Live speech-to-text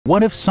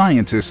What if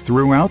scientists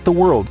throughout the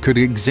world could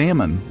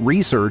examine,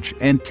 research,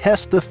 and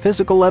test the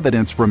physical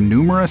evidence from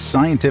numerous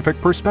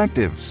scientific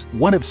perspectives?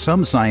 What if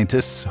some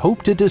scientists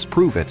hope to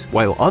disprove it,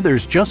 while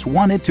others just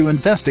wanted to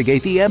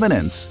investigate the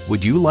evidence?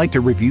 Would you like to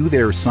review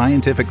their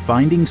scientific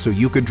findings so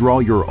you could draw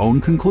your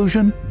own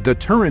conclusion? The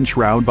Turin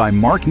Shroud by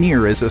Mark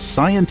Antonacci is a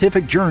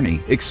scientific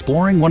journey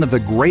exploring one of the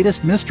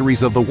greatest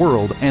mysteries of the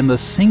world and the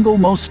single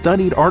most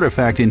studied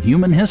artifact in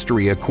human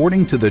history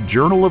according to the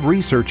Journal of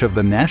Research of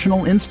the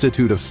National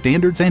Institute of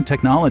Standards and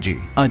Technology.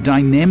 A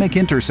dynamic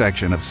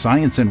intersection of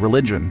science and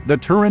religion, the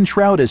Turin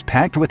Shroud is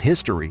packed with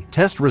history,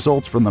 test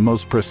results from the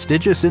most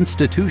prestigious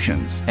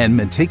institutions, and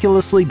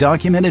meticulously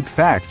documented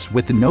facts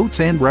with notes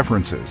and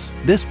references.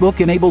 This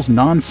book enables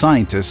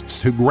non-scientists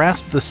to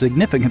grasp the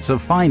significance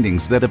of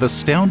findings that have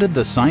astounded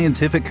the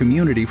scientific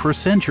community for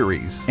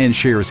centuries, and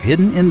shares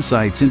hidden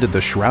insights into the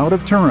Shroud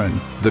of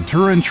Turin. The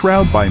Turin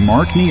Shroud by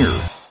Mark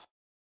Antonacci.